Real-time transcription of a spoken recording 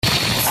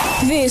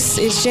This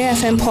is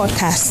JFM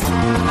Podcast.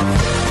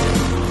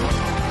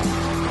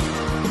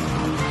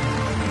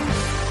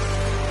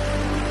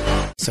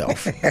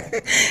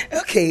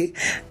 Okay,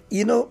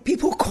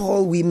 people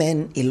call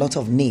women a lot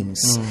of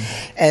names,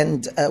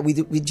 and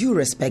with due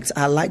respect,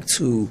 I like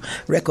to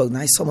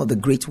recognize some of the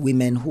great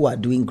women who are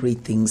doing great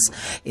things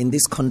in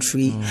this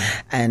country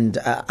and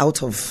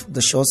out of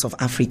the shores of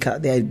Africa.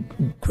 There are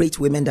great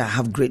women that I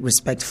have great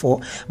respect for.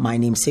 My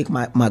namesake,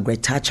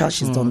 Margaret Thatcher,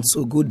 she's done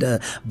so good.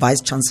 The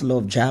Vice Chancellor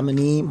of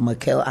Germany,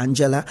 Merkel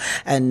Angela,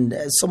 and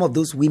some of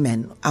those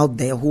women out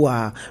there who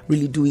are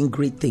really doing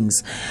great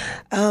things.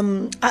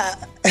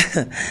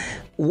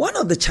 One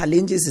of the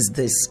challenges is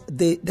this: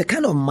 the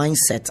kind of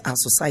mindset our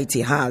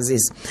society has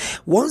is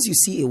once you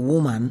see a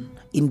woman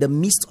in the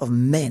midst of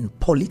men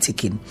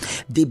politicking,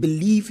 they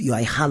believe you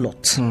are a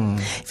harlot. In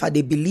fact,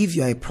 they believe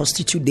you are a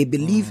prostitute. They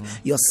believe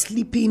you're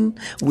sleeping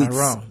with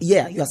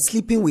you're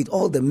sleeping with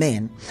all the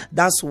men.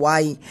 That's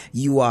why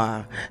you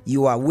are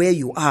where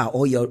you are,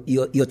 or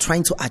you're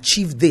trying to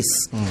achieve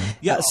this.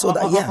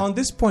 On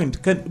this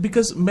point,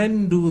 because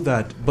men do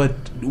that, but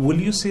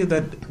will you say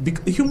that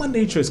human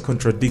nature is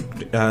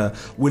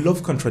we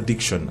love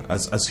contradiction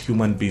as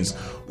human beings?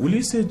 Will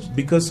you say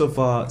because of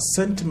a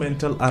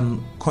sentimental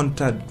and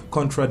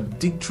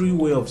contradictory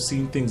way of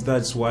seeing things,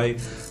 that's why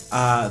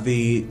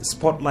the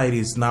spotlight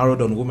is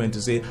narrowed on women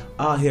to say,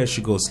 here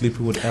she goes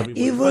sleeping with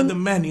everybody? Even the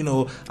men,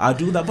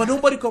 do that, but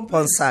nobody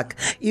complains.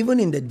 Even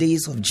in the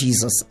days of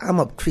Jesus, I'm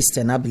a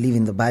Christian, I believe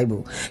in the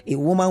Bible. A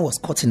woman was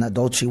caught in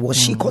adultery. Was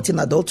she caught in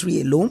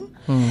adultery alone?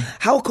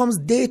 How comes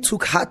they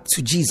took her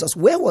to Jesus?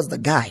 Where was the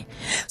guy?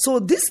 So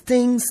this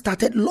thing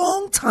started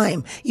long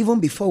time, even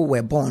before we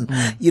were born.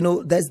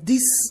 There's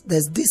this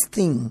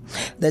disdain,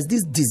 there's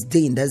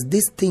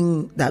this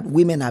thing that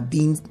women are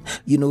being,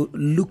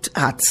 looked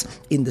at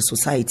in the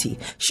society.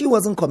 She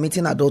wasn't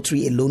committing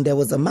adultery alone. There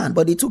was a man,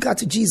 but they took her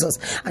to Jesus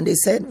and they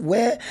said,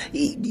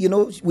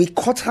 we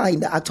caught her in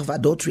the act of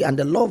adultery, and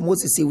the law of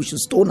Moses said we should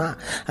stone her.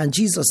 And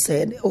Jesus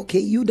said, okay,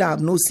 you that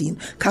have no sin,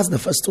 cast the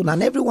first stone.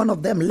 And every one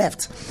of them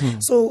left.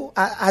 So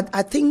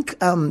I think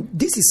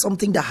this is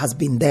something that has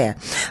been there,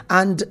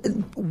 and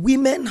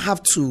women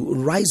have to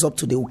rise up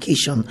to the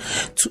occasion,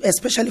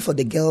 especially for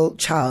the girl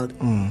child,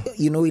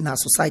 in our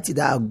society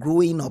that are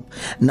growing up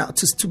now,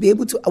 to be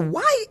able to.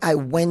 Why I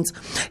went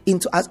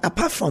into,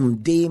 apart from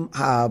Dame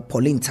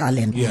Pauline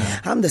Talen,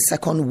 I'm the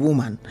second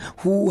woman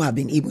who have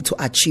been able to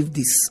achieve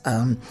this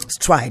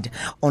stride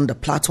on the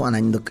plateau and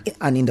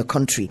in the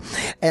country.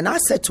 And I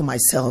said to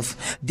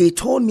myself, they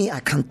told me I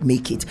can't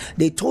make it.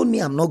 They told me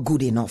I'm not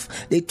good enough.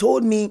 They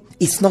told me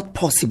it's not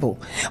possible.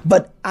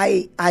 But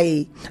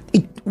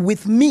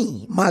with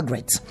me,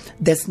 Margaret,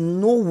 there's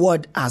no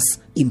word as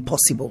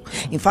impossible.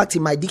 In fact,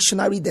 in my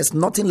dictionary, there's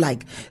nothing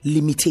like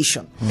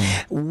limitation.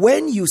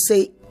 When you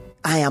say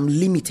I am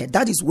limited,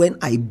 that is when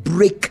I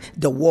break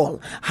the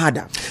wall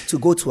harder to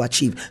go to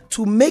achieve.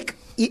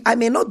 I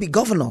may not be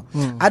governor.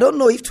 I don't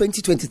know if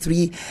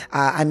 2023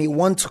 I may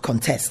want to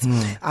contest.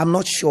 I'm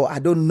not sure. I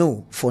don't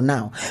know for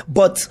now.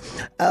 But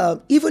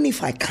even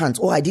if I can't,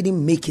 or I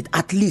didn't make it,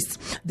 at least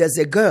there's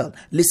a girl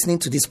listening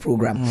to this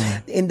program.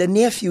 In the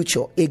near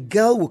future, a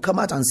girl will come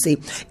out and say,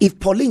 if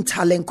Pauline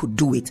Talen could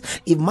do it,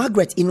 if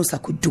Margaret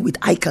Inusa could do it,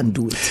 I can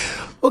do it.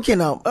 Okay,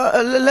 now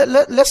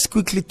let's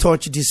quickly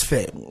touch this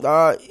fair.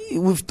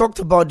 We've talked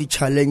about the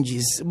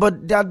challenges,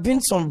 but there have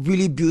been some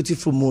really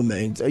beautiful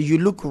moments. You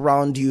look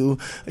around you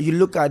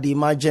look at the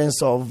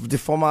emergence of the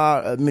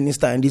former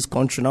minister in this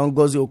country,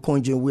 Ngozi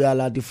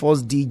Okonjo-Iweala, the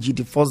first DG,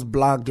 the first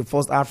black, the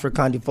first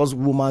African, the first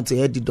woman to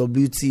head the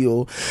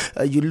WTO.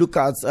 You look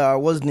at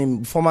what's his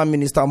name, former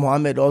Minister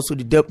Mohammed, also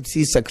the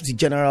Deputy Secretary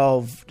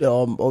General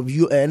of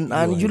UN,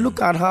 and you look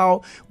at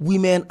how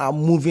women are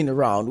moving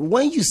around.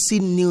 When you see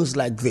news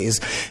like this,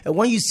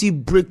 when you see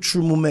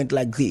breakthrough moment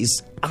like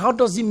this, how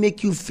does it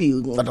make you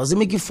feel? Does it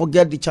make you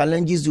forget the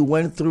challenges you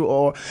went through,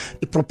 or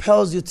it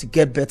propels you to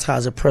get better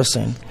as a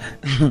person?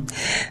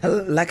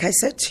 Like I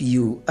said to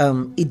you,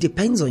 it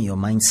depends on your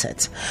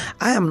mindset.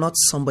 I am not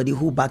somebody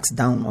who backs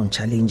down on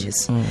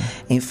challenges.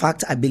 In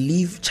fact, I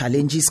believe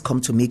challenges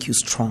come to make you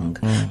strong.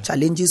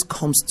 Challenges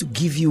comes to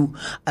give you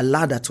a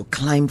ladder to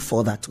climb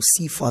further, to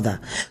see further.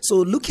 So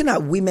looking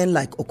at women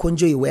like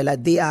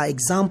Okonjo-Iweala, they are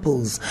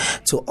examples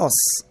to us,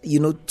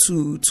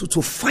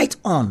 to fight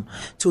on,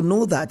 to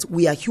know that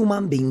we are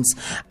human beings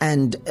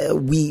and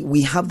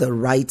we have the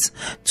right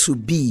to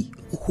be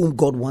whom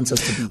God wants us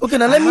to be. Okay,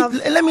 now let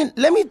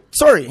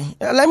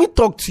me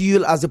talk to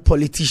you as a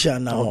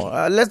politician now.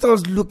 Okay. Let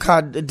us look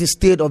at the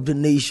state of the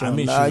nation. I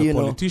mean, she's a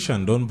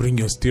politician. Don't bring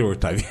your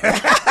stereotype.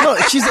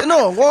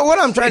 What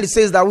I'm trying to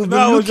say is that we've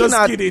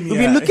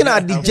been looking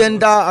at the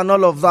gender and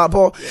all of that,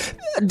 but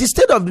the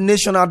state of the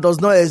nation does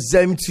not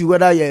exempt you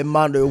whether you're a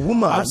man or a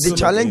woman. Absolutely, the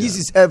challenges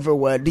is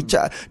everywhere.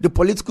 The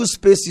political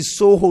space is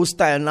so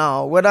hostile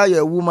now. Whether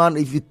you're a woman,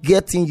 if you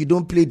get in, you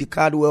don't play the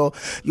card well,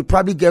 you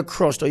probably get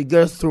crushed or you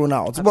get thrown out.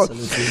 out.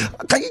 Absolutely.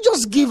 But can you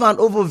just give an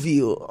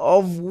overview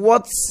of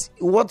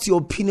what your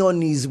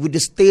opinion is with the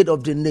state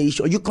of the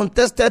nation? You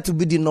contested to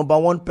be the number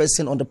one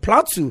person on the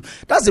plateau.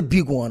 That's a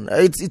big one.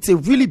 It's a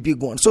really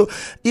big one. So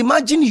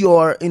imagine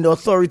you're in the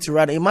authority,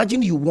 right?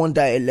 Imagine you won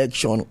that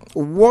election.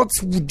 What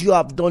would you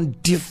have done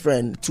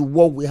different to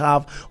what we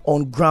have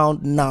on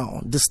ground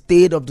now, the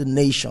state of the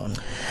nation?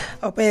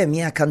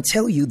 Opeyemi, I can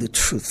tell you the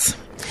truth.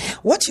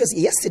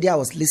 Yesterday I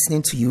was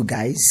listening to you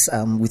guys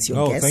with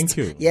your guest. Thank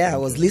you. I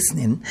was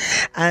listening,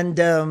 and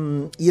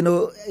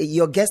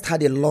your guest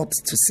had a lot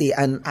to say,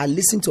 and I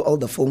listened to all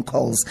the phone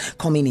calls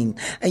coming in,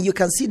 and you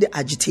can see the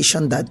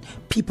agitation that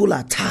people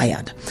are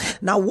tired.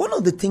 Now, one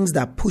of the things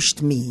that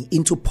pushed me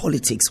into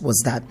politics was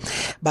that,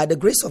 by the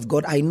grace of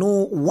God, I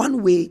know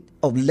one way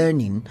of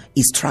learning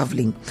is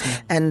traveling,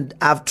 and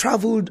I've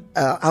traveled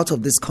out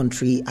of this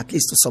country, at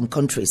least to some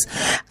countries,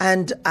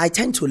 and I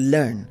tend to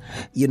learn.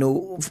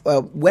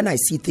 When I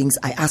see things,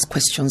 I ask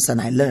questions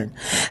and I learn.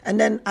 And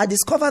then I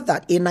discovered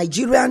that a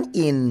Nigerian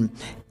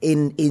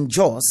in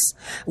Jos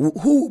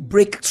who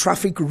break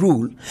traffic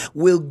rule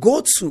will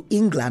go to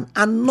England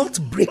and not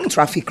break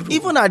traffic rule.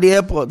 Even at the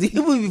airport,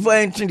 even before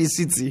entering the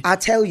city. I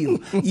tell you,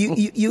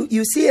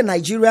 you see a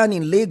Nigerian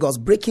in Lagos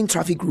breaking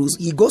traffic rules,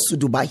 he goes to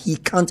Dubai, he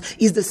can't.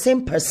 He's the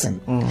same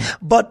person.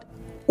 But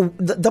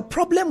the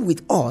problem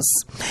with us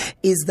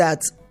is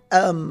that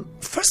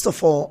first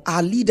of all,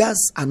 our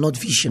leaders are not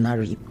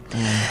visionary.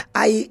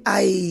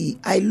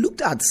 I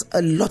looked at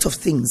a lot of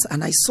things,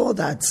 and I saw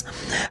that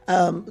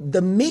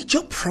the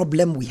major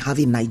problem we have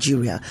in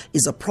Nigeria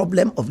is a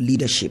problem of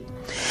leadership.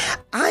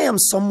 I am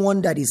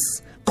someone that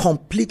is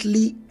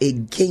completely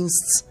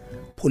against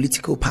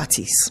political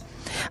parties.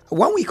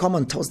 When we come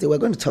on Thursday, we're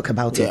going to talk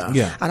about it.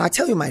 Yeah. And I'll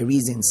tell you my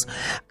reasons.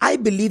 I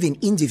believe in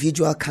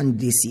individual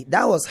candidacy.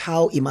 That was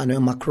how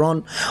Emmanuel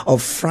Macron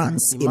of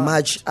France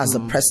emerged as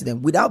a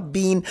president without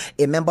being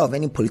a member of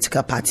any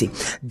political party.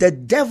 The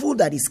devil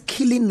that is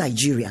killing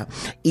Nigeria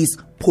is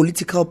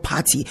political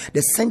party,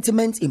 the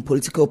sentiment in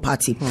political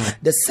party,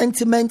 the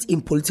sentiment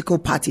in political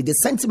party, the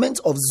sentiment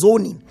of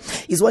zoning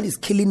is what is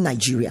killing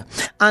Nigeria.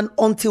 And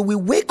until we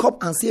wake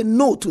up and say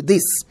no to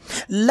this,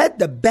 let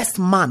the best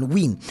man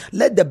win,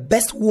 let the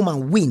best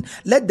woman win,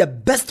 let the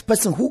best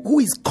person who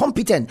is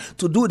competent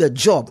to do the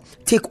job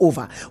take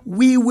over,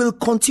 we will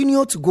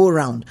continue to go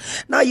around.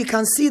 Now you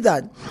can see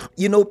that,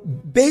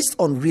 based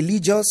on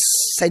religious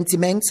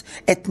sentiment,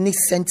 ethnic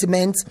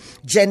sentiment,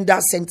 gender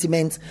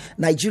sentiment,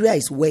 Nigeria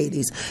is where it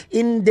is.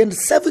 In the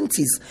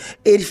 70s,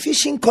 a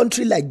fishing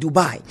country like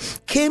Dubai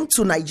came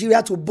to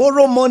Nigeria to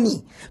borrow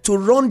money to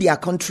run their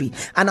country.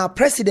 And our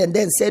president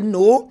then said,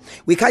 no,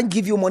 we can't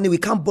give you money, we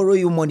can't borrow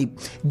you money.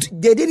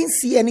 They didn't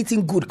see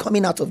anything good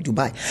coming out of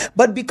Dubai.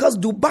 But because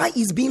Dubai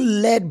is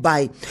being led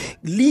by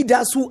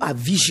leaders who are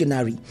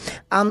visionary.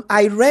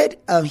 I read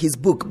his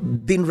book,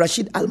 Bin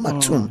Rashid Al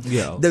Maktoum,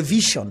 The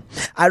Vision.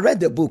 I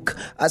read the book.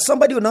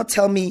 Somebody will not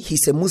tell me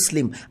he's a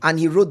Muslim and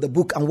he wrote the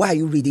book, and why are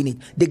you reading it?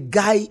 The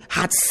guy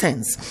had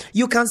sense.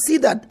 You can see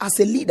that as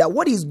a leader,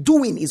 what he's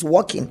doing is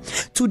working.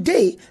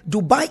 Today,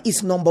 Dubai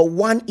is number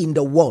one in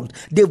the world.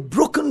 They've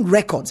broken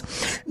records.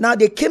 Now,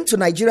 they came to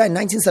Nigeria in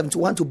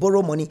 1971 to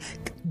borrow money.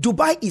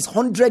 Dubai is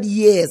 100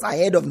 years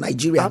ahead of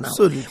Nigeria.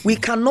 Absolutely. Now. We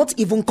cannot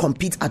even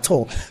compete at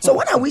all. So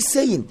what are we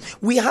saying?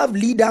 We have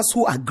leaders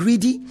who are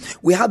greedy.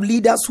 We have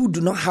leaders who do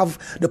not have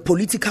the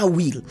political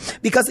will.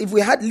 Because if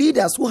we had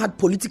leaders who had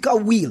political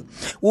will,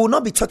 we will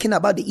not be talking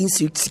about the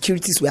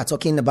insecurities we are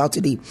talking about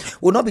today.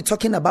 We will not be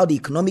talking about the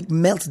economic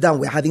meltdown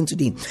we're having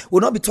today. We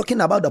will not be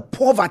talking about the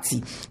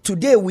poverty.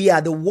 Today, we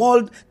are the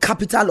world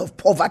capital of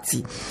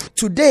poverty.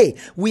 Today,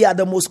 we are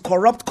the most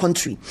corrupt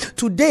country.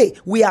 Today,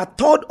 we are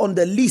third on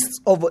the list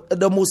of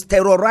the most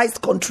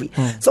terrorized country.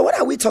 So what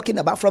are we talking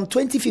about? From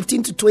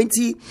 2015 to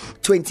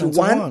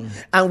 2021,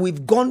 and we've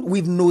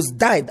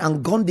nosedived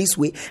and gone this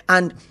way.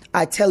 And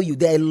I tell you,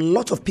 there are a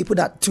lot of people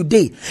that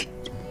today,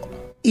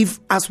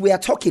 if as we are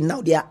talking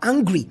now, they are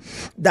angry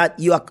that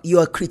you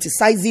are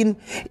criticizing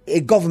a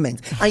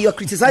government, and you are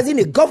criticizing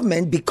a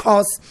government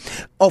because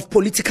of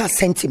political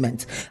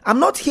sentiment. I'm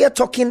not here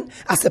talking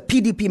as a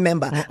PDP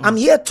member. I'm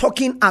here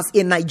talking as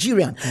a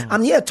Nigerian.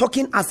 I'm here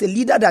talking as a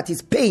leader that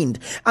is pained.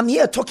 I'm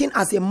here talking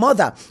as a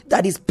mother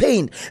that is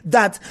pained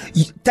that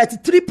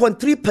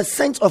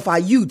 33.3% of our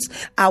youths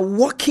are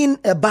walking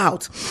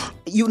about,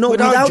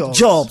 without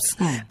jobs.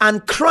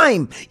 And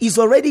crime is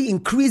already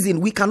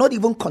increasing. We cannot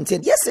even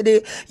contain.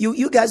 Yesterday,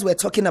 you guys were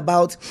talking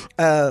about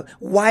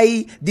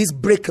why this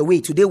breakaway.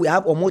 Today we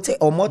have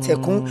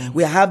Omotekun,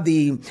 we have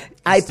the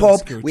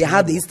IPOP, we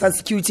have the Eastern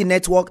Security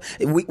Network.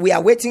 We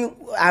are waiting.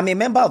 I'm a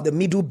member of the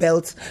Middle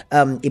Belt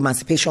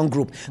Emancipation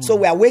Group. So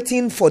we are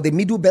waiting for the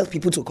Middle Belt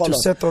people to call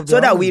us so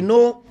that we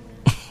know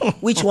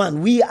which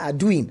one we are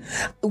doing.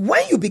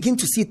 When you begin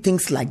to see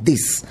things like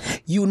this,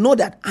 you know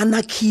that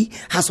anarchy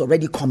has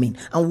already come in.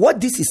 And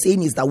what this is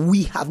saying is that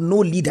we have no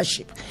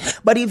leadership.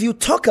 But if you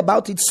talk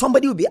about it,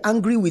 somebody will be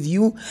angry with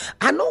you.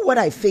 I know what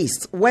I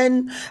faced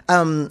when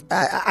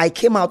I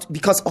came out,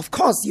 because of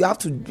course you have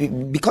to,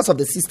 because of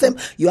the system,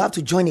 you have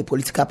to join a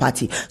political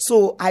party.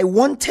 So I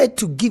wanted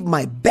to give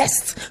my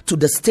best to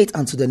the state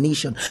and to the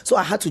nation. So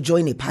I had to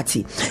join a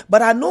party.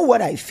 But I know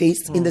what I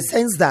faced in the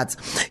sense that,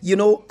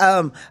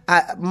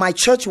 my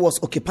church was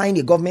occupying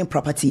a government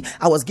property.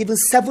 I was given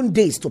 7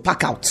 days to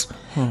pack out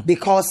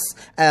because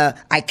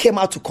I came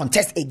out to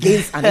contest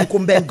against an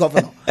incumbent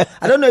governor.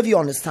 I don't know if you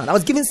understand. I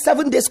was given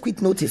 7 days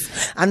quick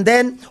notice. And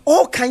then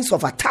all kinds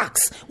of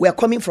attacks were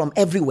coming from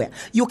everywhere.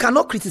 You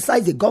cannot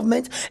criticize the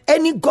government.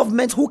 Any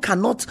government who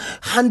cannot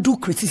handle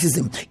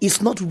criticism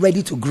is not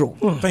ready to grow.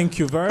 Thank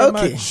you very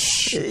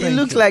much. It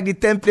looks like the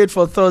template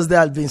for Thursday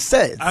has been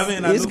set.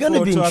 It's going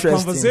to be interesting. Our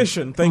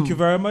conversation. Thank you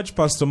very much,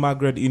 Pastor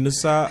Margaret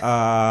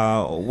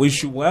Inusa.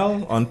 Wish you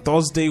well on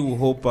Thursday. We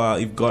hope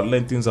if God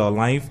lengthens our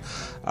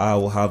life,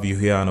 we'll have you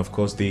here, and of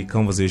course the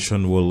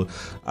conversation will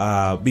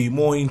be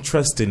more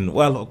interesting.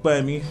 Well,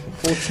 Okpeyemi,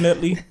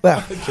 fortunately,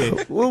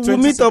 okay. We'll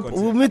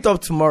meet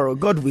up tomorrow,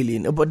 God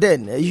willing. But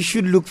then you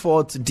should look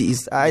forward to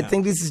this. I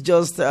think this is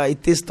just a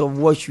taste of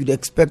what you'd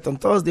expect on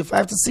Thursday,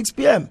 5 to 6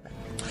 p.m.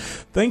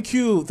 Thank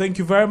you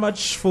very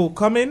much for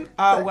coming.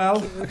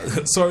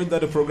 Sorry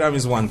that the program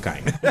is one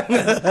kind,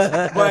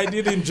 but I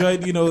did enjoy,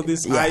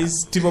 this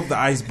tip of the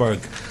iceberg.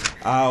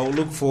 I'll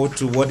look forward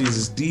to what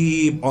is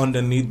deep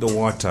underneath the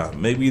water.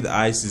 Maybe the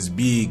ice is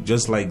big,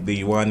 just like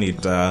the one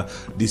it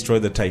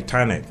destroyed the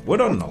Titanic. We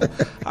don't know.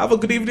 Have a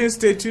good evening.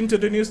 Stay tuned to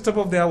the news top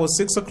of the hour,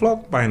 6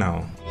 o'clock. Bye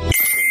now.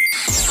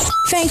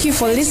 Thank you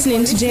for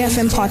listening to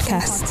JFM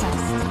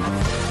Podcast.